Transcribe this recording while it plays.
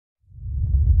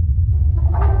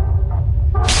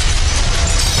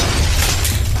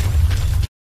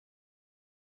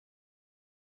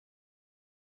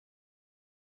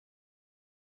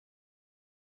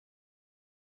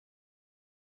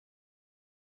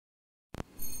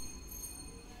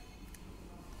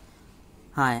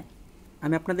হ্যাঁ,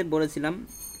 আমি আপনাদের বলেছিলাম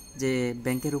যে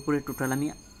ব্যাংকের উপরে টোটাল আমি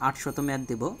 800 ম্যাথ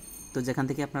দেব। তো যেখান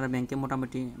থেকে আপনারা ব্যাংকে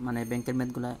মোটামুটি মানে ব্যাংকের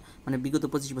ম্যাথগুলো মানে বিগত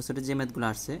 25 বছরের যে ম্যাথগুলো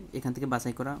আসছে এখান থেকে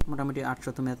বাছাই করা মোটামুটি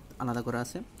 800 ম্যাথ আলাদা করা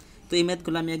আছে। তো এই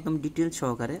ম্যাথগুলো আমি একদম ডিটেলস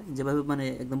সহকারে যেভাবে মানে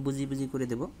একদম বুঝিয়ে করে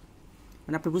দেবো,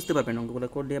 মানে আপনি বুঝতে পারবেন, অঙ্কগুলো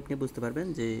করলে আপনি বুঝতে পারবেন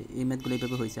যে এই ম্যাথগুলো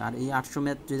এইভাবে হয়েছে। আর এই 800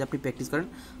 ম্যাথ যদি আপনি প্র্যাকটিস করেন,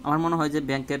 আমার মনে হয় যে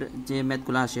ব্যাংকের যে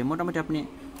ম্যাথগুলো আসে মোটামুটি আপনি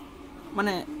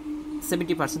মানে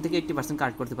 70% থেকে 80%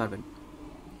 কাট করতে পারবেন।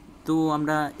 তো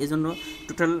আমরা এজন্য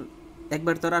টোটাল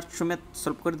একবার তো আর 800 ম্যাথ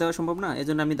সলভ করে দেওয়া সম্ভব না,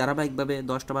 এজন্য আমি ধারাবাহিকভাবে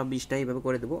 10টা বা 20টা এইভাবে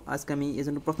করে দেবো। আজকে আমি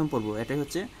এজন্য প্রথম পর্ব, এটাই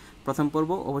হচ্ছে প্রথম পর্ব।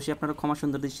 অবশ্যই আপনারা ক্ষমা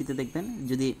সুন্দর দৃষ্টিতে দেখবেন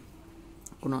যদি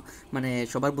কোনো মানে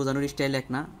সবার বোঝানোর স্টাইল এক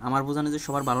না, আমার বোঝানো যে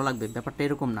সবার ভালো লাগবে ব্যাপারটা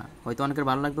এরকম না। হয়তো অনেকের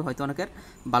ভালো লাগবে, হয়তো অনেকের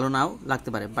ভালো নাও লাগতে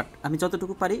পারে, বাট আমি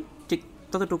যতটুকু পারি ঠিক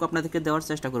ততটুকু আপনাদেরকে দেওয়ার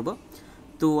চেষ্টা করব।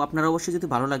 তো আপনারা অবশ্যই যদি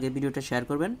ভালো লাগে ভিডিওটা শেয়ার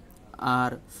করবেন,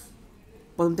 আর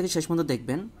প্রথম থেকে শেষ পর্যন্ত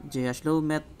দেখবেন যে আসলেও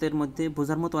ম্যাথের মধ্যে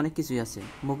বোঝার মতো অনেক কিছুই আছে।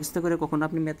 মুখস্থ করে কখনো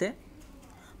আপনি ম্যাথে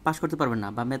পাস করতে পারবেন না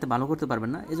বা ম্যাথে ভালো করতে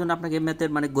পারবেন না, এই জন্য আপনাকে ম্যাথের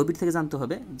মানে গভীর থেকে জানতে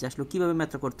হবে যে আসলে কীভাবে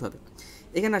ম্যাথটা করতে হবে।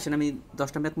 এখানে আসেন, আমি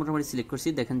 10টা ম্যাথ মোটামুটি সিলেক্ট করছি।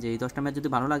 দেখেন যে এই 10টা ম্যাথ যদি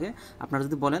ভালো লাগে, আপনারা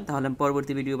যদি বলেন তাহলে আমি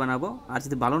পরবর্তী ভিডিও বানাবো, আর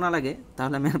যদি ভালো না লাগে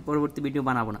তাহলে আমি আর পরবর্তী ভিডিও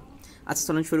বানাবো না। আচ্ছা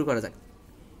চলুন শুরু করা যাক।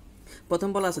 প্রথম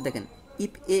বলা আছে দেখেন,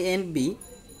 if A and B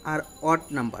R odd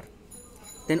number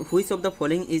then which of the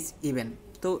following is even.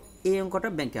 তো এই অঙ্কটা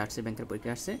ব্যাংকে আসছে, ব্যাংকের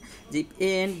পরীক্ষায় আসছে যে এ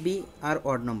অ্যান্ড বি আর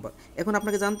অড নম্বর। এখন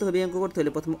আপনাকে জানতে হবে এই অঙ্ক করতে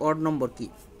হলে প্রথমে অড নম্বর কী।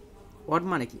 অড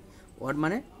মানে কি? অড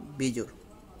মানে বিজোড়।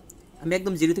 আমি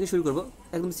একদম জিরো থেকে শুরু করব,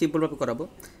 একদম সিম্পলভাবে করাবো।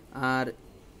 আর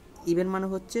ইভেন মানে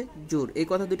হচ্ছে জোড়। এই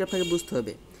কথা দুটো আপনাকে বুঝতে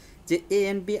হবে যে এ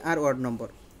অ্যান্ড বি আর অড নম্বর।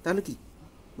 তাহলে কি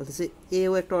বলতেছে,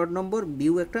 এও একটা অড নম্বর,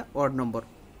 বিও একটা অড নম্বর।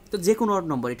 তো যে কোনো অড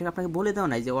নম্বর, এটা আপনাকে বলে দেওয়া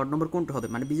নাই যে অড নম্বর কোনটা হবে,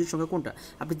 মানে বিজোড় সংখ্যা কোনটা।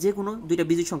 আপনি যে কোনো দুইটা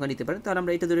বিজোড় সংখ্যা নিতে পারেন। তাহলে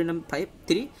আমরা এটা ধরে নিলাম 5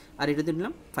 3, আর এটা ধরে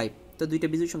নিলাম 5। তো দুইটা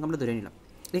বিজোড় সংখ্যা আমরা ধরে নিলাম।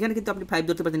 এখানে কিন্তু আপনি 5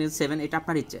 ধরতে পারতেন, 7, এটা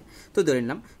আপনার ইচ্ছে। তো ধরে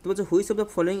নিলাম। তো বলছে which of the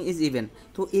following is even.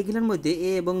 তো এগুলোর মধ্যে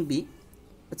এ এবং বি,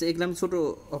 আচ্ছা এগুলো আমি ছোটো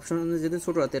অপশন যেহেতু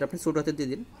ছোটো হাতের, আপনি ছোটো হাতের দিয়ে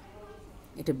দিন।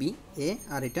 এটা বি এ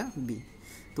আর এটা বি।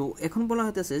 তো এখন বলা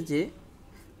হতেছে যে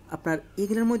আপনার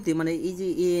এগুলোর মধ্যে মানে এই যে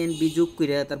এ এন বি যোগ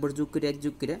করে, তারপর যোগ করে এক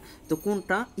যোগ করে, তো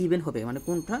কোনটা ইভেন হবে মানে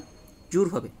কোনটা জোড়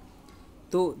হবে।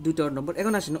 তো দুইটা অড নম্বর।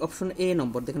 এখন আসেন অপশন এ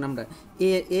নম্বর, দেখেন আমরা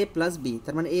এ প্লাস বি,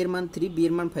 তার মানে এর মান 3, বি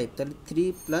এর মান 5, তাহলে 3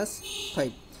 +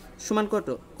 5 সমান কত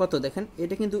কত দেখেন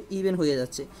এটা কিন্তু ইভেন হয়ে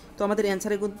যাচ্ছে। তো আমাদের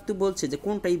অ্যান্সারে কিন্তু বলছে যে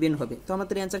কোনটা ইভেন হবে। তো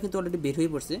আমাদের অ্যান্সার কিন্তু অলরেডি বের হয়ে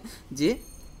পড়ছে যে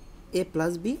এ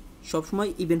প্লাস বি সবসময়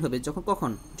ইভেন হবে যখন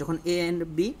কখন, যখন এ অ্যান্ড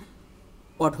বি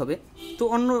অড হবে। তো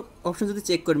অন্য অপশন যদি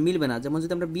চেক করি মিলবে না। যেমন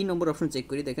যদি আমরা বি নম্বর অপশন চেক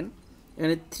করি, দেখেন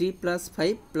এখানে 3 +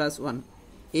 5 + 1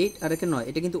 8, আর এখানে 9,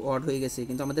 এটা কিন্তু অড হয়ে গেছে।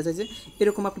 কিন্তু আমাদের চাইছে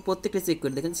এরকম আপনি প্রত্যেকটা চেক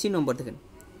করে দেখেন। সি নম্বর দেখেন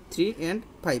 3 and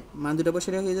 5 মান দুটো বসে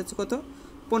হয়ে যাচ্ছে কত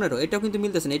 15, এটাও কিন্তু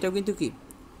মিলতেছে না, এটাও কিন্তু কি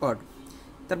অড।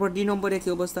 তারপর ডি নম্বরে কী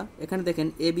অবস্থা, এখানে দেখেন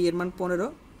এ বি এর মান 15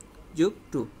 যোগ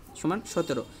 2 সমান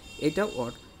 17, এটাও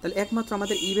অড। তাহলে একমাত্র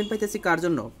আমাদের ইভেন পাইতেছি কার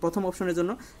জন্য, প্রথম অপশনের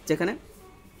জন্য, যেখানে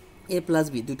এ প্লাস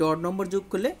বি দুটো অড নম্বর যোগ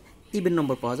করলে ইভেন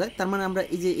নম্বর পাওয়া যায়। তার মানে আমরা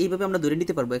এই যে এইভাবে আমরা ধরে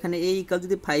নিতে পারবো, এখানে এ ইকাল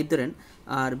যদি 5 ধরেন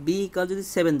আর বি ইকাল যদি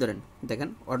 7 ধরেন, দেখেন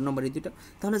অড নম্বর এই দুটো,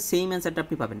 তাহলে সেম অ্যান্সারটা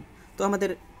আপনি পাবেন। তো আমাদের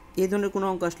এই ধরনের কোনো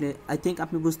অঙ্ক আসলে আই থিঙ্ক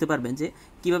আপনি বুঝতে পারবেন যে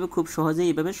কীভাবে খুব সহজেই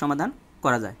এইভাবে সমাধান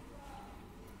করা যায়।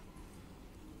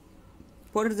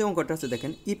 পরের যে অঙ্কটা আছে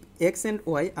দেখেন, if x and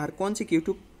Y R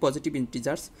consecutive positive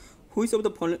integers which of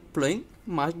the following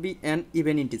must be an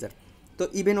even integer. তো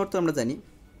ইভেন অর্থ আমরা জানি,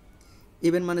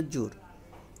 ইভেন মানে জোড়,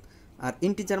 আর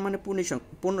ইন্টিজার মানে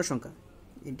পূর্ণ সংখ্যা।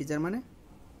 ইন্টিজার মানে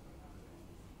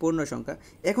পূর্ণ সংখ্যা।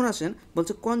 এখন আসেন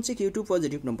বলছে কনসিকিউটিভ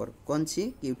পজিটিভ নম্বর,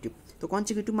 কনসিকিউটিভ। তো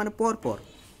কনসিকিউটিভ মানে পরপর,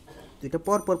 দুইটা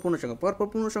পরপর পূর্ণ সংখ্যা। পরপর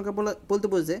পূর্ণ সংখ্যা বলতে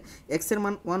বলছে এক্সের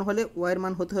মান 1 হলে ওয়াইয়ের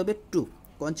মান হতে হবে 2,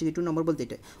 কনসিকিউটিভ নম্বর বলতে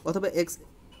এটা। অথবা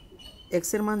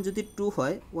এক্সের মান যদি 2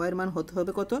 হয় ওয়াইয়ের মান হতে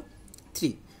হবে কত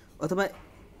 3, অথবা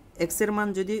এক্সের মান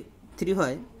যদি 3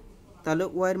 হয় তাহলে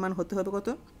ওয়াইয়ের মান হতে হবে কত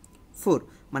 4।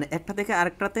 মানে একটা থেকে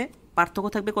আরেকটাতে পার্থক্য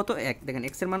থাকবে কত 1। দেখেন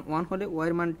এক্সের মান 1 হলে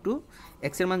ওয়াইয়ের মান 2,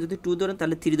 এক্সের মান যদি 2 ধরেন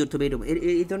তাহলে 3 ধরতে হবে। এরকম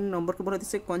এই ধরনের নম্বরকে বলা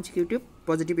হচ্ছে কনসিকিউটিভ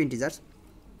পজিটিভ ইন্টিজার্স।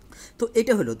 তো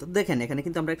এটা হলো। তো দেখেন এখানে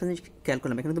কিন্তু আমরা একটা জিনিস খেয়াল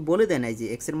করলাম, এখানে কিন্তু বলে দেয় নাই যে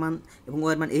এক্সের মান এবং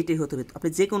ওয়াইয়ের মান এইটাই হতে হবে। আপনি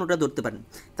যে কোনোটা ধরতে পারেন।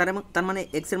 তার মানে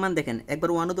এক্সের মান দেখেন একবার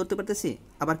 1ও ধরতে পারতেছি,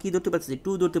 আবার কি ধরতে পারতেছি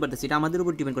 2 ধরতে পারতেছি, এটা আমাদের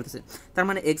উপর ডিপেন্ড করতেছে। তার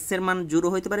মানে এক্সের মান 0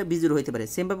 হতে পারে, বি 0 হতে পারে।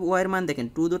 সেমভাবে ওয়াইয়ের মান দেখেন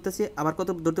 2 ধরতেছি, আবার কত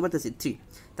ধরতে পারতেছি 3।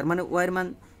 তার মানে ওয়াইয়ের মান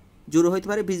 0 হতে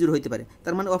পারে, বি 0 হতে পারে।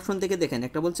 তার মানে অপশন থেকে দেখেন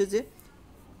একটা বলছে যে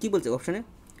কি বলছে অপশনে,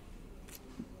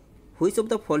 which of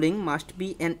the following must be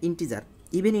an integer,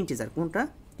 even integer. কোনটা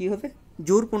কী হবে,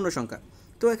 জোড় পূর্ণ সংখ্যা।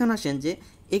 তো এখন আসেন যে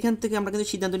এখান থেকে আমরা কিন্তু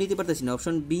সিদ্ধান্ত নিতে পারতেছি না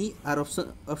অপশন বি আর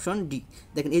অপশন ডি।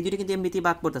 দেখেন এই দুইটা কিন্তু এমনিতেই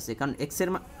বাদ পড়তেছে, কারণ এক্সের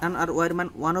মান আর ওয়াইয়ের মান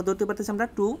 1ও ধরতে পারতেছি, আমরা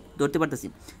 2 ধরতে পারতেছি।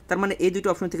 তার মানে এই দুটো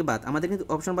অপশন থেকে বাদ, আমাদের কিন্তু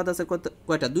অপশন বাদ আছে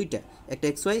কয়টা? দুইটা, একটা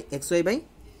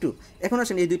xy/2। এখন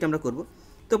আসেন এই দুইটা আমরা করব।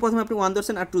 তো প্রথমে আপনি 1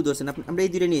 ধরছেন আর 2 ধরছেন, আমরা এই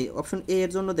দুইটা নিয়ে অপশন এ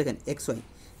এর জন্য দেখেন xy,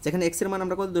 যেখানে x এর মান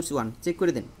আমরা কত ধরছি 1, চেক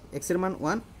করে দেন, x এর মান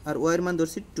 1 আর y এর মান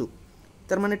ধরছি 2,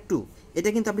 তার মানে 2। এটা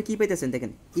কিন্তু আপনি কী পাইতেছেন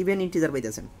দেখেন, ইভেন ইন্টিজার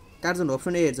পাইতেছেন, কার জন্য?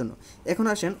 অপশন এ এর জন্য। এখন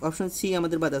আসেন অপশন সি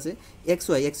আমাদের বাদ আছে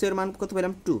xy এর মান কত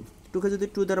পেলাম 2, 2কে যদি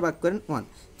 2 দ্বারা ভাগ করেন 1,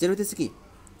 যেটা হচ্ছে কি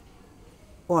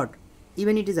অড,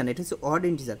 ইভেন ইন্টিজার, এটা হচ্ছে অড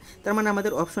ইন্টিজার। তার মানে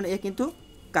আমাদের অপশন এ কিন্তু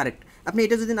কারেক্ট। আপনি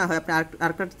এটা যদি না হয় আপনি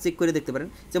আরেকটা চেক করে দেখতে পারেন,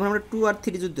 যেমন আমরা 2 আর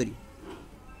 3 যদি ধরি,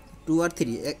 2 আর 3,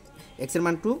 x এর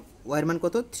মান 2, y এর মান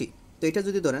কত 3, তো এটা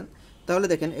যদি ধরেন তাহলে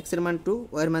দেখেন x এর মান 2,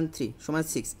 y এর মান 3 সমান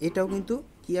 6, এটাও কিন্তু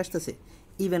কি আসতেছে?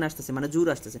 ইভেন আসতেছে, মানে জোর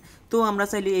আসতেছে। তো আমরা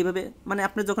চাইলে এইভাবে, মানে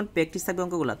আপনার যখন প্র্যাকটিস থাকবে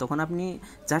অঙ্কগুলো, তখন আপনি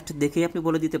জাস্ট দেখেই আপনি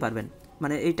বলে দিতে পারবেন,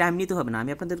 মানে এই টাইম নিতে হবে না।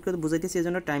 আমি আপনাদেরকে বুঝাইতেছি, এই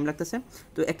জন্য টাইম লাগতেছে।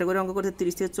 তো একটা করে অঙ্ক করতে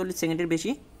 30 থেকে 40 সেকেন্ডের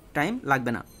বেশি টাইম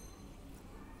লাগবে না।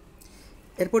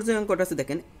 এরপর যে অঙ্কটা আছে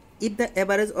দেখেন, if the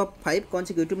average of 5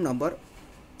 consecutive number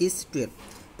is 12,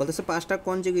 বলতেছে 5টা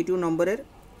কনজিকিউটিভ নম্বরের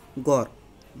গড়,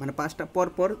 মানে 5টা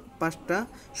পরপর 5টা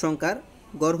সংখ্যার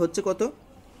গড় হচ্ছে কত?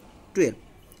 12।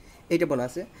 এইটা বলা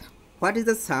আছে। What is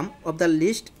the some of the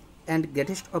list and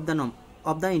greatest of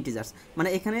the integers, মানে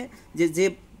এখানে যে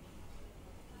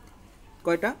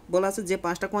কয়টা বলা আছে, যে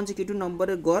 5টা কনজিকিউটিভ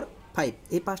নম্বরের গড় 5,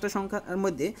 এই 5টা সংখ্যার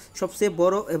মধ্যে সবচেয়ে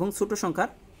বড় এবং ছোট সংখ্যার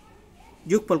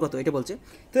যোগফল কত, এটা বলছে।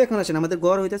 তো এখন আসেন আমাদের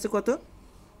গড় হইতেছে কত?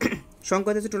 সংখ্যা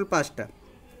হইতেছে টোটাল 5টা,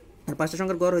 আর 5টা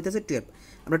সংখ্যার গড় হইতেছে 12।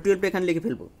 আমরা 12 এখানে লিখে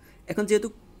ফেলবো। এখন যেহেতু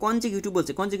কনজিকিউটিভ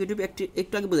বলছে, কনজিকিউটিভ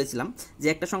একটু আগে বলেছিলাম যে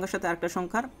একটা সংখ্যার সাথে আরেকটা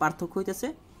সংখ্যার পার্থক্য হইতেছে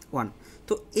 1।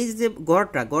 তো এই যে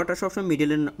গড়টা সবসময়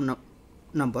মিডলের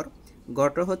নম্বর,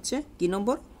 গড়টা হচ্ছে কি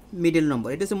নম্বর? মিডল নম্বর,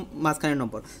 এটা হচ্ছে মাঝখানের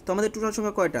নম্বর। তো আমাদের টোটাল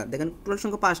সংখ্যা কয়টা? দেখেন টোটাল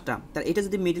সংখ্যা 5টা, তাহলে এটা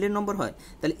যদি মিডলের নম্বর হয়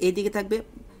তাহলে এই দিকে থাকবে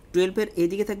 12-এর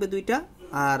এইদিকে থাকবে 2টা,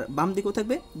 আর বাম দিকেও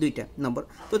থাকবে 2টা নম্বর।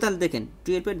 তো তাহলে দেখেন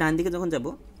 12-এর ডান দিকে যখন যাব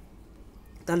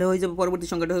তাহলে হয়ে যাবে পরবর্তী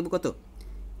সংখ্যাটা হবে কত?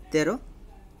 13,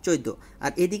 14,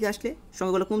 আর এদিকে আসলে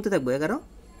সংখ্যাগুলো কমতে থাকবে 11,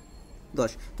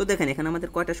 10। তো দেখেন এখানে আমাদের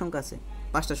কয়টা সংখ্যা আছে?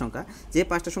 5টা সংখ্যা। যে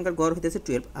 5টা সংখ্যার গড় হইতেছে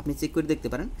 12, আপনি চেক করে দেখতে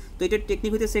পারেন। তো এটার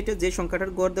টেকনিক হইতেছে, এটা যে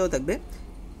সংখ্যাটার গড় দেওয়া থাকবে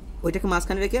ওইটাকে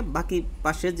মাঝখানে রেখে বাকি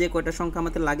পাশের যে কয়টা সংখ্যা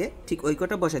আমাদের লাগে ঠিক ওই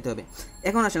কয়টা বসাইতে হবে।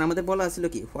 এখন আসেন আমাদের বলা আছিল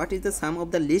কি, what is the some of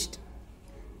the list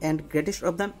and greatest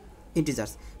of the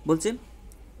integers, বলছে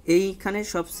এইখানে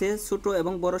সবচেয়ে ছোটো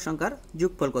এবং বড় সংখ্যার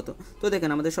যোগফল কত। তো দেখেন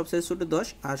আমাদের সবচেয়ে ছোটো 10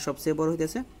 আর সবচেয়ে বড়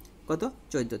হইতেছে কত?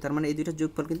 14, তার মানে এই দুইটার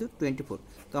যোগফল কিন্তু 24।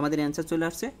 তো আমাদের অ্যান্সার চলে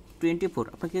আসছে 24।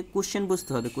 আপনাকে কোশ্চেন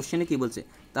বুঝতে হবে, কোশ্চেনে কী বলছে,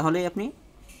 তাহলেই আপনি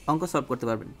অঙ্ক সলভ করতে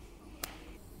পারবেন।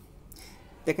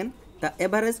 দেখেন, the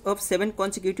average of 7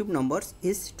 consecutive numbers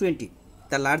is 20,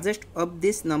 the largest of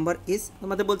this number is,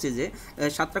 আমাদের বলছে যে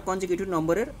 7টা কনসিকিউটিভ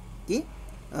নম্বরের কি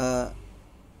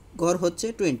গড় হচ্ছে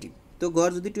 20। তো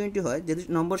গড় যদি 20 হয়, যেহেতু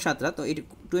নম্বর 7টা, তো এই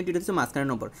 20 হচ্ছে মাঝখানের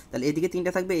নম্বর, তাহলে এদিকে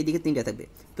 3টা থাকবে, এদিকে 3টা থাকবে।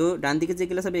 তো ডান দিকে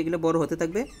যেগুলো থাকবে এগুলো বড় হতে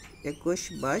থাকবে 21,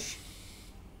 22,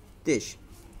 23,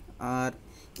 আর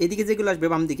এদিকে যেগুলো আসবে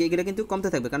বাম দিকে এগুলো কিন্তু কমতে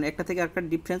থাকবে, কারণ একটা থেকে একটা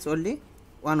ডিফারেন্স অনলি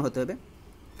 1 হতে হবে।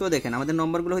 তো দেখেন আমাদের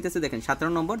নম্বরগুলো হইতেছে, দেখেন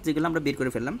 17 নম্বর যেগুলো আমরা বের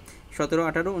করে ফেললাম, 17,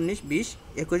 18, 19, 20,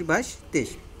 21, 22, 23।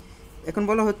 এখন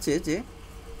বলা হচ্ছে যে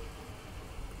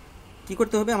কী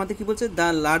করতে হবে আমাদের, কি বলছে, দ্য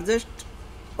লার্জেস্ট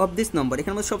অফ দিস নম্বর,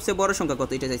 এখানে মধ্যে সবচেয়ে বড় সংখ্যা কত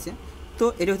এটা চাইছে। তো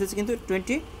এটা হচ্ছে কিন্তু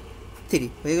 23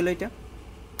 হয়ে গেল এটা।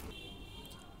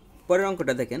 পরের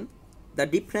অঙ্কটা দেখেন, the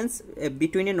difference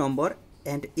between A number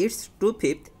and it's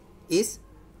 2/5 is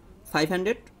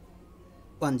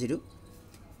 510,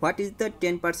 what is the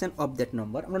 10% of that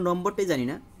নম্বর। আমরা নম্বরটাই জানি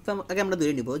না, তো আগে আমরা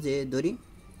ধরে নিব যে ধরি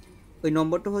ওই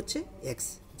নম্বরটা হচ্ছে এক্স,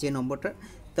 যে নম্বরটা।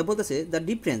 তা বলতেছে দ্য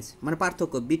ডিফারেন্স মানে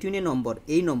পার্থক্য, বিটুইন এ নম্বর,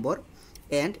 এই নম্বর,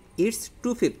 অ্যান্ড ইটস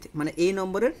 2/5 মানে এই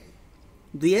নম্বরের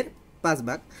 2-এর 5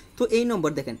 ভাগ। তো এই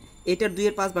নম্বর দেখেন এটার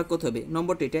 2-এর 5 ভাগ কত হবে?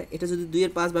 নম্বরটা এটা যদি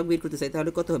 2-এর 5 ভাগ বের করতে চাই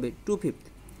তাহলে কত হবে? 2/5,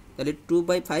 তাহলে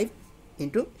 2/5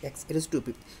 ইন্টু এক্স, এটা হচ্ছে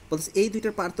 2/5। বলতেছে এই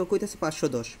দুইটার পার্থক্য হইতেছে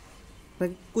 510।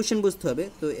 কোয়েশ্চেন বুঝতে হবে,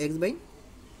 তো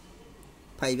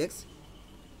x/5x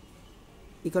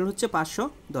ইকুয়াল হচ্ছে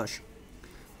 510।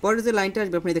 পরের যে লাইনটা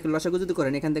আসবে আপনি দেখেন, লসাগু যদি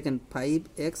করেন এখানে দেখেন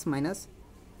 5x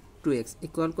 - 2x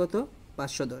ইকুয়াল কত?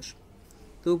 510।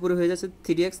 তো উপরে হয়ে যাচ্ছে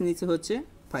 3x, নিচে হচ্ছে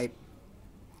 5,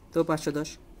 তো 510।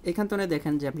 এখান থেকে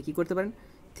দেখেন যে আপনি কী করতে পারেন,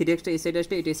 3xটা এই সাইডে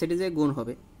আসলে এটা এই সাইডে যে গুণ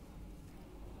হবে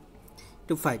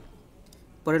টু 5।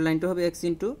 পরের লাইনটা হবে x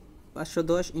ইন্টু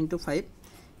 510 ইন্টু 5,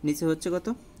 নিচে হচ্ছে কত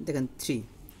দেখেন 3।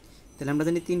 তাহলে আমরা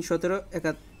জানি 3 17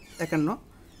 51,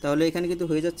 তাহলে এখানে কিন্তু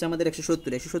হয়ে যাচ্ছে আমাদের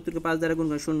 170। 170কে 5 দ্বারা গুণ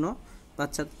করে 0,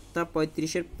 5 7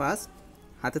 35-এর 5,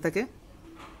 হাতে থাকে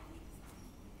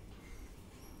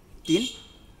 3,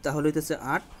 তাহলে হইতেছে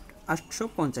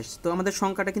 850। তো আমাদের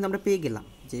সংখ্যাটা কিন্তু আমরা পেয়ে গেলাম,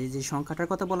 যে সংখ্যাটার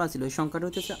কথা বলা ছিল ওই সংখ্যাটা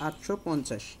হইতেছে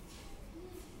 850।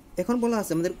 এখন বলা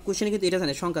আছে আমাদের কোশ্চেনে কিন্তু এটা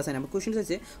জানে সংখ্যা চাই না, আমার কোশ্চেন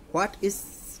চাইছে হোয়াট ইজ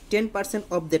 10%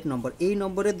 অফ দ্যাট নম্বর, এই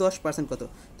নম্বরের 10% কত,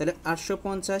 তাহলে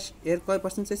 850 এর কয়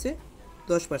পার্সেন্ট চাইছে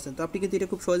 10%। তো আপনি কিন্তু এটা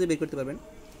খুব সহজে বের করতে পারবেন।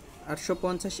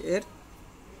 850 এর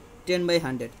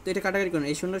 10/100, তো এটা কাটাকাটি করুন,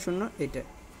 এই 0 0 এটা,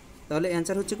 তাহলে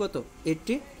অ্যান্সার হচ্ছে কত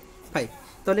 85।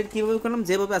 তাহলে কীভাবে করলাম,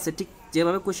 যেভাবে আছে ঠিক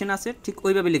যেভাবে কোশ্চেন আছে ঠিক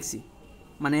ওইভাবে লিখছি,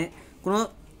 মানে কোনো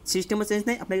সিস্টেমও চেঞ্জ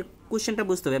নেই। আপনাকে কোশ্চেনটা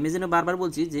বুঝতে হবে। আমি যেন বারবার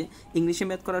বলছি যে ইংলিশে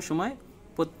ম্যাথ করার সময়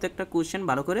প্রত্যেকটা কোশ্চেন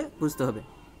ভালো করে বুঝতে হবে।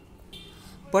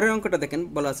 পরের অঙ্কটা দেখেন,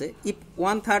 বলা আছে if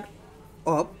 1/3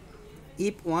 of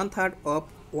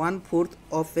 1/4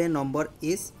 of A number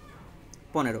is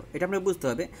 15। এটা আপনাকে বুঝতে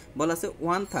হবে। বলা আছে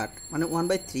 1/3 মানে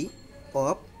 1/3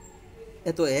 অফ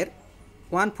এত এর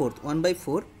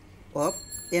 1/4 of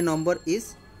A number is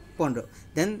 15,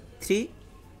 then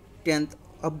 3/10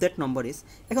 of that number is.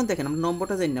 এখন দেখেন আমরা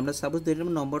নম্বরটা জানি না, আমরা সাপোজ ধরে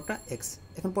নিলাম নম্বরটা এক্স।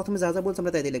 এখন প্রথমে যা যা বলছে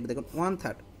আমরা তাই দিয়ে লিখবো। দেখুন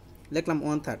 1/3 লিখলাম,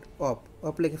 1/3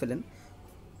 অফ লিখে ফেলেন,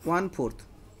 1/4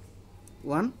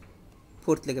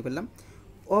 লিখে ফেললাম,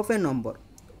 অফ এ নম্বর,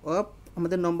 অফ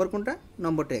আমাদের নম্বর কোনটা,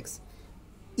 নম্বরটা এক্স,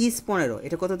 ইজ 15,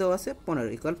 এটা কত দেওয়া আছে 15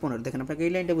 ইকুয়াল 15। দেখেন আপনাকে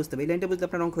এই লাইনটা বুঝতে হবে, এই লাইনটা বুঝতে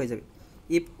আপনার অঙ্ক হয়ে যাবে।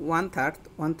 ইফ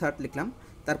 1/3 লিখলাম,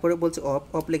 তারপরে বলছে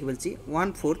অফ লিখে ফেলছি,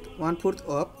 1/4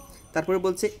 অফ, তারপরে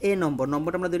বলছে এ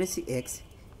নম্বরটা আমরা ধরেছি এক্স,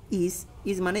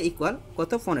 ইজ মানে ইকুয়াল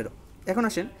কত 15। এখন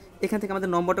আসেন এখান থেকে আমাদের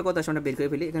নম্বরটা কত আসে আমরা বের করে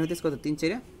ফেলি। এখানে হচ্ছে কত 3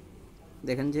 4,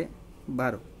 দেখেন যে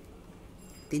 12,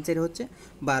 3 4 হচ্ছে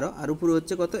 12, আর উপরে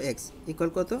হচ্ছে কত এক্স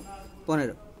ইকুয়াল কত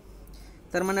 15।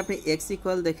 তার মানে আপনি এক্স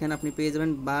ইকুয়াল দেখেন আপনি পেয়ে যাবেন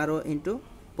 12 ×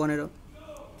 15,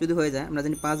 যদি হয়ে যায় আমরা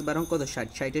জানি 5 12 কত 60,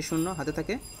 60 0 হাতে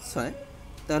থাকে 6,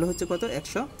 তাহলে হচ্ছে কত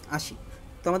 180।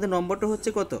 তো আমাদের নম্বরটা হচ্ছে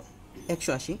কত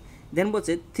 180। দেন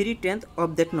বলছে 3/10 অফ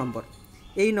দ্যাট নম্বর,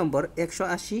 এই নম্বর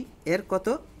 180 এর কত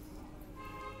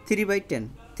 3/10,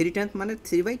 3/10 মানে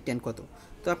 3/10 কত।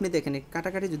 তো আপনি দেখেন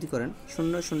কাটাকাটি যদি করেন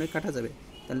 0 0 কাটা যাবে,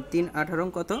 তাহলে 3 18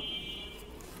 কত,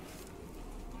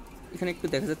 এখানে একটু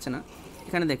দেখা যাচ্ছে না,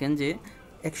 এখানে দেখেন যে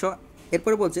 100,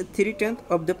 এরপরে বলছে 3/10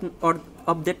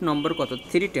 অফ দ্যাট নম্বর কত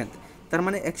 3/10, তার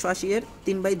মানে 180 এর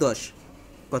 3/10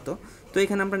 কত। তো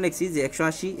এখানে আমরা লিখছি যে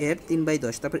 180 এর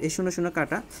 3/10, তারপর এই 0 0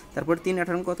 কাটা, তারপর 3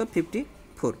 18 কত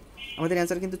 54। আমাদের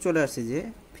অ্যান্সার কিন্তু চলে আসছে যে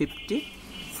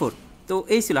 54। তো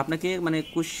এই ছিল, আপনাকে মানে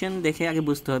কোশ্চেন দেখে আগে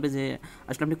বুঝতে হবে যে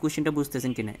আসলে আপনি কোশ্চেনটা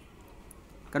বুঝতেছেন কি না।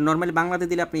 কারণ নর্মালি বাংলাতে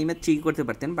দিলে আপনি এই ম্যাথ ঠিকই করতে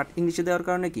পারতেন, বাট ইংলিশে দেওয়ার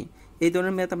কারণে কি এই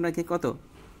ধরনের ম্যাথ আপনাকে কত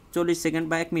 40 সেকেন্ড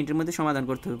বা 1 মিনিটের মধ্যে সমাধান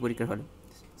করতে হবে পরীক্ষার হলে।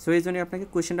 সো এই জন্য আপনাকে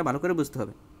কোয়েশ্চেনটা ভালো করে বুঝতে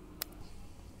হবে।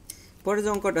 পরে যে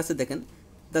অঙ্কটা আছে দেখেন,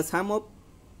 the some of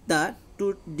the 2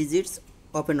 digits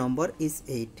of A number is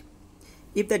 8,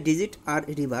 if the digit R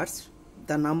reverse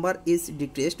the number is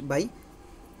decreased by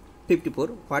 54,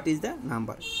 what is the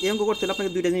number. এই অঙ্ক করতে হলে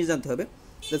আপনাকে দুইটা জিনিস জানতে হবে।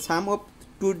 The some of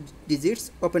 2 digits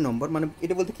of এ নম্বর মানে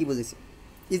এটা বলতে কী বুঝেছি,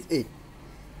 ইজ 8।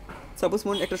 সাপোজ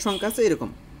মনে একটা সংখ্যা আছে এরকম,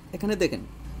 এখানে দেখেন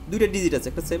দুইটা ডিজিট আছে,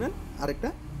 একটা 7 আর একটা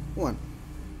 1।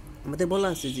 আমাদের বলা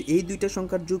আছে যে এই দুইটা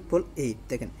সংখ্যার যোগফল 8।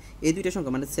 দেখেন এই দুইটা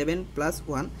সংখ্যা মানে 7 +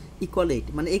 1 = 8,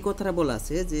 মানে এই কথাটা বলা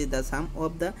আছে যে the some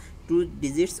of the 2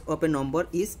 digits of A number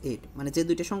is 8, মানে যে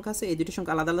দুইটা সংখ্যা আছে এই দুইটা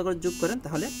সংখ্যা আলাদা আলাদা করে যোগ করেন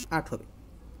তাহলে 8 হবে।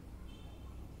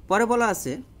 পরে বলা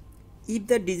আছে if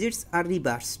the digits R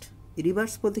reversed,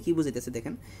 reverse বলতে কী বুঝাইতেছে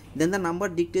দেখেন, দেন the number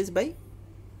decrease by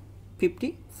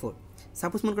 54।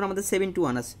 Suppose মনে করেন আমাদের 7 to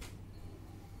 1 আছে,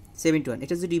 7 to 1,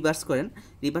 এটা যদি রিভার্স করেন,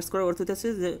 রিভার্স করার অর্থ হচ্ছে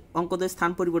যে অঙ্কদের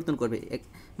স্থান পরিবর্তন করবে,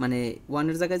 মানে 1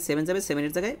 এর জায়গায় 7 যাবে, 7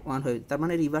 এর জায়গায় 1 হবে, তার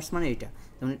মানে রিভার্স মানে এটা।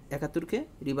 যেমন 71কে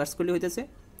রিভার্স করলে হইতেছে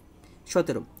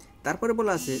 17। তারপরে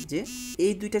বলা আছে যে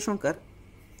এই দুইটা সংখ্যার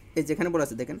এই যেখানে বলা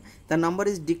আছে দেখেন তার নাম্বার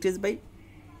ইজ ডিক্রিজ বাই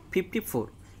 54,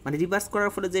 মানে রিভার্স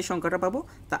করার ফলে যে সংখ্যাটা পাবো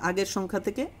তা আগের সংখ্যা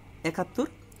থেকে 71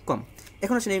 কম।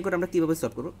 এখন আসলে এই করে আমরা কীভাবে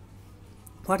সলভ করবো,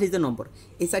 হোয়াট ইজ দ্য নম্বর,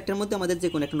 এই সাইটটার মধ্যে আমাদের যে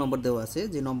কোনো একটা নম্বর দেওয়া আছে,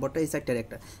 যে নম্বরটা এই সাইটটার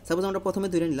একটা। সাপোজ আমরা প্রথমে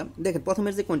ধরে নিলাম, দেখেন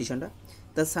প্রথমের যে কন্ডিশনটা,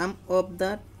 the some of the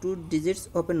 2 digits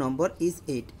of A number is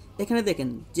 8। এখানে দেখেন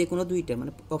যে কোনো দুইটা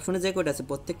মানে অপশনে যে কয়টা আছে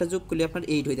প্রত্যেকটা যোগ করলে আপনার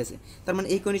 8 হইতেছে, তার মানে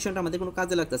এই কন্ডিশনটা আমাদের কোনো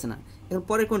কাজে লাগতেছে না। এখন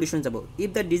পরের কন্ডিশন যাব,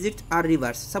 if the digit R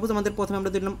reverse. Suppose আমাদের প্রথমে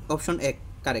আমরা ধরলাম অপশন 1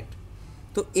 কারেক্ট,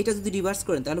 তো এটা যদি রিভার্স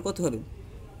করেন তাহলে কত হবে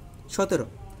 17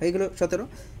 হয়ে গেল, 17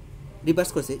 রিভার্স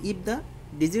করছে। If the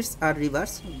digits R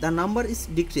reverse the number is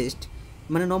decreased,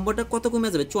 মানে নম্বরটা কত কমে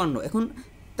যাবে 54। এখন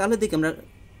তাহলে দেখি আমরা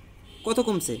কত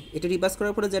কমছে, এটা রিভার্স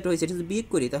করার পরে যেটা হয়েছে এটা যদি বিয়োগ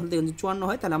করি তাহলে দেখুন 54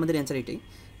 হয়, তাহলে আমাদের অ্যান্সার এটাই।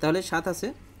 তাহলে 7 আছে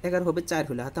 11 হবে 4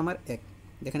 হলে হাতে আমার 1,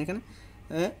 দেখেন এখানে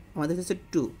আমাদের হচ্ছে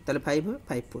 2, তাহলে 5 হবে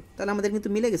 54, তাহলে আমাদের কিন্তু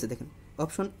মিলে গেছে। দেখেন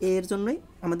অপশন এ এর জন্যই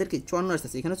আমাদের কি 54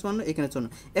 আসতেছে, এখানে 54 এখানে 54।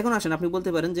 এখন আসেন আপনি বলতে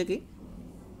পারেন যে কি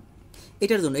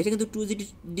এটার জন্য, এটা কিন্তু 2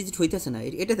 ডিজিট হইতেছে না,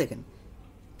 এটা দেখেন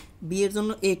বি এর জন্য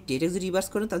 80, এটা যদি রিভার্স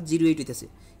করেন তাহলে 08 হইতেছে।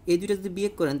 এই দুইটা যদি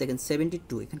বিয়োগ করেন দেখেন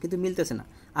 72, এখানে কিন্তু মিলতেছে না,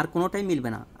 আর কোনোটাই মিলবে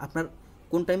না। আপনার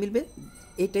কোনটাই মিলবে,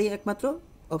 এটাই একমাত্র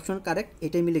অপশন কারেক্ট,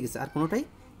 এটাই মিলে গেছে, আর কোনোটাই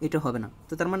এটা হবে না।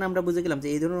 তো তার মানে আমরা বুঝে গেলাম যে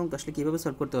এই ধরনের অঙ্ক আসলে কীভাবে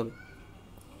সলভ করতে হবে।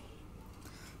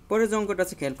 পরের যে অঙ্কটা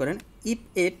আছে খেয়াল করেন, if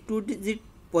A 2 digit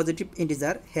positive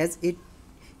integer has 8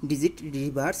 digit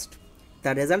reversed,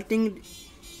 the resulting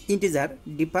integer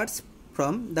departs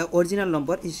from the original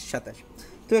number is 27।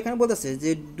 তো এখানে বলতেছে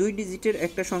যে 2 ডিজিটের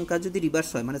একটা সংখ্যা যদি রিভার্স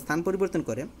হয় মানে স্থান পরিবর্তন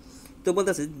করে, তো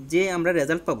বলতেছে যে আমরা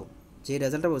রেজাল্ট পাবো, যে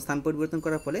রেজাল্টটা পাবো স্থান পরিবর্তন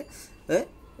করার ফলে,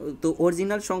 তো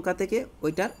অরিজিনাল সংখ্যা থেকে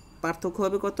ওইটার পার্থক্য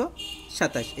হবে কত,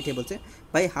 27। এটাই বলছে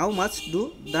by how much do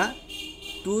the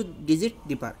 2 digit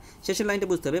ডিপার। শেষের লাইনটা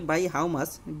বুঝতে হবে, by how much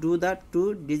do the 2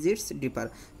 digits ডিপার,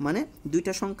 মানে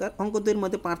দুইটা সংখ্যার অঙ্কদ্বয়ের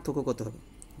মধ্যে পার্থক্য কত হবে,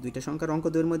 দুইটা সংখ্যার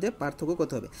অঙ্কদ্বয়ের মধ্যে পার্থক্য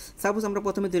কত হবে। সাপোজ আমরা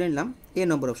প্রথমে ধরে নিলাম এ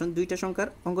নম্বর অপশন, দুইটা সংখ্যার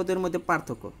অঙ্কদ্বয়ের মধ্যে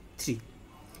পার্থক্য 3,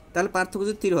 তাহলে পার্থক্য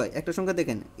যদি 3 হয়, একটা সংখ্যা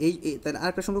দেখেন এই তাহলে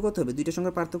আরেকটা সংখ্যা কত হবে, দুইটা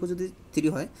সংখ্যার পার্থক্য যদি 3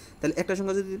 হয়, তাহলে একটা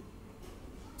সংখ্যা যদি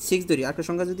 6 ধরি, আরেকটা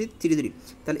সংখ্যা যদি 3 ধরি,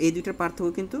 তাহলে এই দুইটার পার্থক্য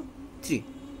কিন্তু 3।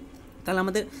 তাহলে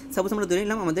আমাদের সাপোজ আমরা ধরে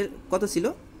নিলাম আমাদের কত ছিল,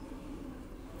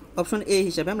 অপশন এ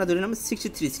হিসাবে আমরা ধরে নিলাম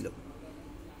 63 ছিল,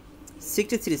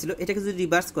 63 ছিল। এটাকে যদি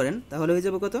রিভার্স করেন তাহলে হয়ে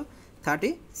যাবে কত,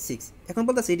 36। এখন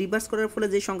বলতেছে রিভার্স করার ফলে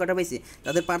যে সংখ্যাটা পাইছে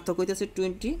তাদের পার্থক্য হইতেছে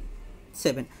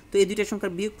 27। তো এই দুইটা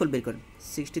সংখ্যার বিয়োগফল বের করেন,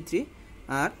 63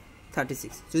 আর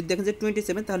 36। যদি দেখেন যে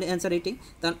 27 তাহলে অ্যান্সার এটাই।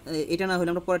 এটা না হলে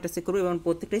আমরা পরেরটা চেক করবো এবং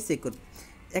প্রত্যেকটাই চেক করবো।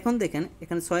 এখন দেখেন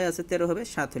এখানে 6 আছে, 13 হবে,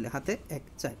 7 হলে হাতে 1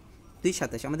 4 2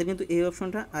 27। আমাদের কিন্তু এই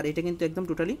অপশনটা আর এটা কিন্তু একদম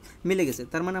টোটালি মিলে গেছে।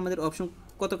 তার মানে আমাদের অপশন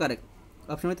কত কারেক্ট,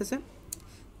 অপশন হইতেছে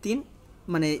 3,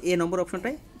 মানে এ নম্বর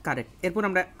অপশনটাই কারেক্ট। এরপর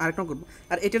আমরা আরেকটা করবো,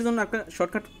 আর এটার জন্য একটা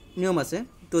শর্টকাট নিয়ম আছে।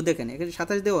 তো দেখেন এখানে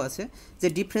 27 দেওয়া আছে, যে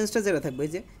ডিফারেন্সটা যেটা থাকবে,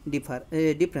 যে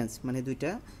ডিফারেন্স মানে দুইটা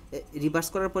রিভার্স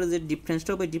করার পরে যে ডিফারেন্সটা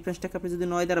হবে, ডিফারেন্সটাকে আপনি যদি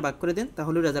 9 দ্বারা ভাগ করে দেন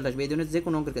তাহলে রেজাল্ট আসবে। এই ধরনের যে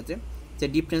কোনো অঙ্কের ক্ষেত্রে যে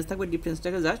ডিফারেন্স থাকবে,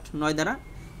 ডিফারেন্সটাকে জাস্ট 9 দ্বারা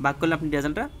ভাগ করলে আপনি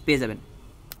রেজাল্টটা পেয়ে যাবেন।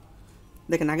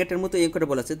 দেখেন আগেরটার মতো এই করে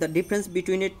বলা আছে, the difference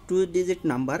between A 2 digit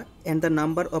number and the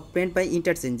number of print by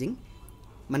interchanging,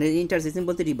 মানে ইন্টারচেঞ্জিং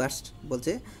বলতে রিভার্সড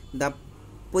বলছে, the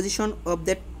position of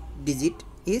that digit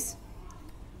is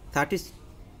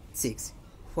 36।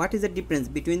 What is the difference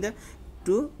between the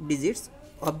 2 digits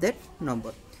of that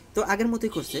নম্বর। তো আগের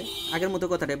মতোই করছে, আগের মতো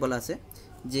কথাটাই বলা আছে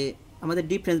যে আমাদের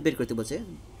ডিফারেন্স বের করতে বলছে,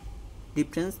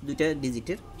 ডিফারেন্স দুইটা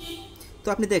ডিজিটের। তো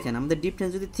আপনি দেখেন আমাদের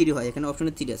ডিফারেন্স যদি 3 হয়, এখানে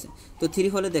অপশনে 3 আছে, তো 3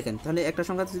 হলে দেখেন তাহলে একটা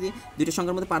সংখ্যা যদি দুইটা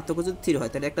সংখ্যার মধ্যে পার্থক্য যদি 3 হয়,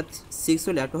 তাহলে একটা 6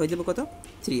 হলে একটা হয়ে যাবে কত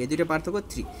 3, এই দুইটা পার্থক্য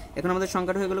 3। এখন আমাদের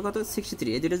সংখ্যাটা হয়ে গেল কত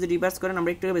 63। এই দুইটা যদি রিভার্স করেন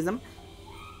আমরা একটু পেয়েছিলাম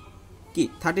কি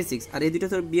 36, আর এই দুইটা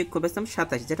তো বিয়োগ করে পেয়েছিলাম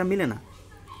 27, যেটা মিলে না,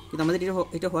 কিন্তু আমাদের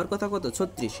এটা হওয়ার কথা কত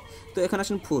 36। তো এখন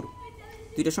আসেন 4,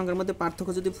 দুইটা সংখ্যার মধ্যে পার্থক্য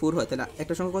যদি 4 হয় তাহলে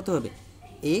একটা সংখ্যা কত হবে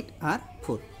 8 আর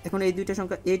 4। এখন এই দুইটা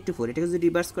সংখ্যা 8 to 4, এটাকে যদি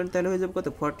রিভার্স করেন তাহলে হয়ে যাবে কত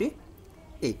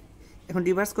 48। এখন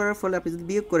রিভার্স করার ফলে আপনি যদি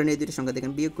বিয়োগ করেন এই দুইটা সংখ্যা,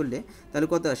 দেখেন বিয়োগ করলে তাহলে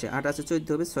কত আসে, 8 আছে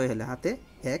 14 হবে, 6 হলে হাতে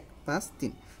 1 5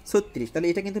 3 36। তাহলে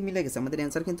এটা কিন্তু মিলে গেছে, আমাদের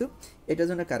অ্যান্সার কিন্তু এটার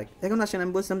জন্য কারেক্ট। এখন আসেন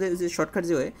আমি বলছিলাম যে শর্টকাট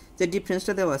যে হয়, যে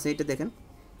ডিফারেন্সটা দেওয়া আছে এটা দেখেন,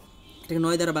 এটাকে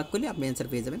 9 দ্বারা ভাগ করলে আপনি অ্যান্সার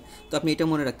পেয়ে যাবেন। তো আপনি এটা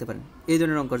মনে রাখতে পারেন এই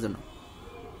ধরনের অঙ্কের জন্য।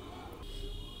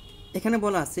 এখানে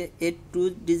বলা আছে এ 2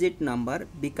 digit number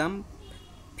become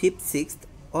 5/6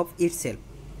 of its self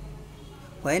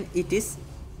when it's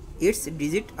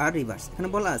digit R reverse. এখানে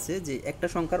বলা আছে যে একটা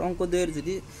সংখ্যার অঙ্কদ্বয়ের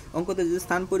যদি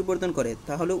স্থান পরিবর্তন করে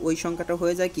তাহলে ওই সংখ্যাটা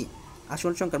হয়ে যায় কি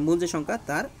আসল সংখ্যার মূল যে সংখ্যা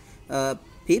তার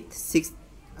 5th 6th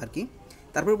আর কি।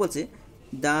 তারপর বলছে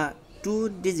দ্য 2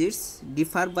 ডিজিটস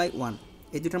ডিফার বাই 1,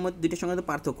 এই দুটার মধ্যে দুইটা সংখ্যার মধ্যে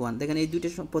পার্থক্য 1। দেখেন এই দুইটা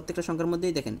প্রত্যেকটা সংখ্যার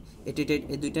মধ্যেই দেখেন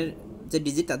এই দুইটার যে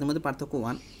ডিজিট তাদের মধ্যে পার্থক্য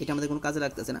 1, এটা আমাদের কোনো কাজে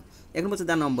লাগতেছে না। এখন বলছে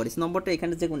দ্য নম্বর ইস, নম্বরটা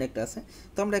এখানে যে কোনো একটা আছে,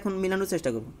 তো আমরা এখন মিলানোর চেষ্টা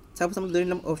করবো। সাপোজ আমরা ধরে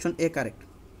নিলাম অপশন এ কারেক্ট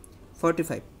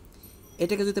 45,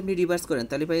 এটাকে যদি আপনি রিভার্স করেন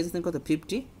তাহলে পাই যাচ্ছেন কত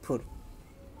 54।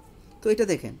 তো এটা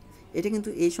দেখেন এটা কিন্তু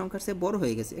এই সংখ্যার চেয়ে বড়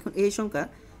হয়ে গেছে। এখন এই সংখ্যা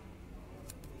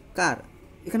কার,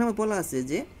 এখানে আমার বলা আছে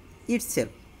যে ইটস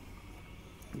সেলফ,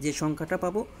 যে সংখ্যাটা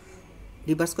পাবো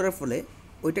রিভার্স করার ফলে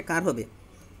ওইটা কার হবে,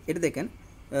 এটা দেখেন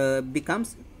বিকামস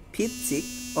 5/6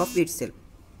 অফ ইটস সেলফ,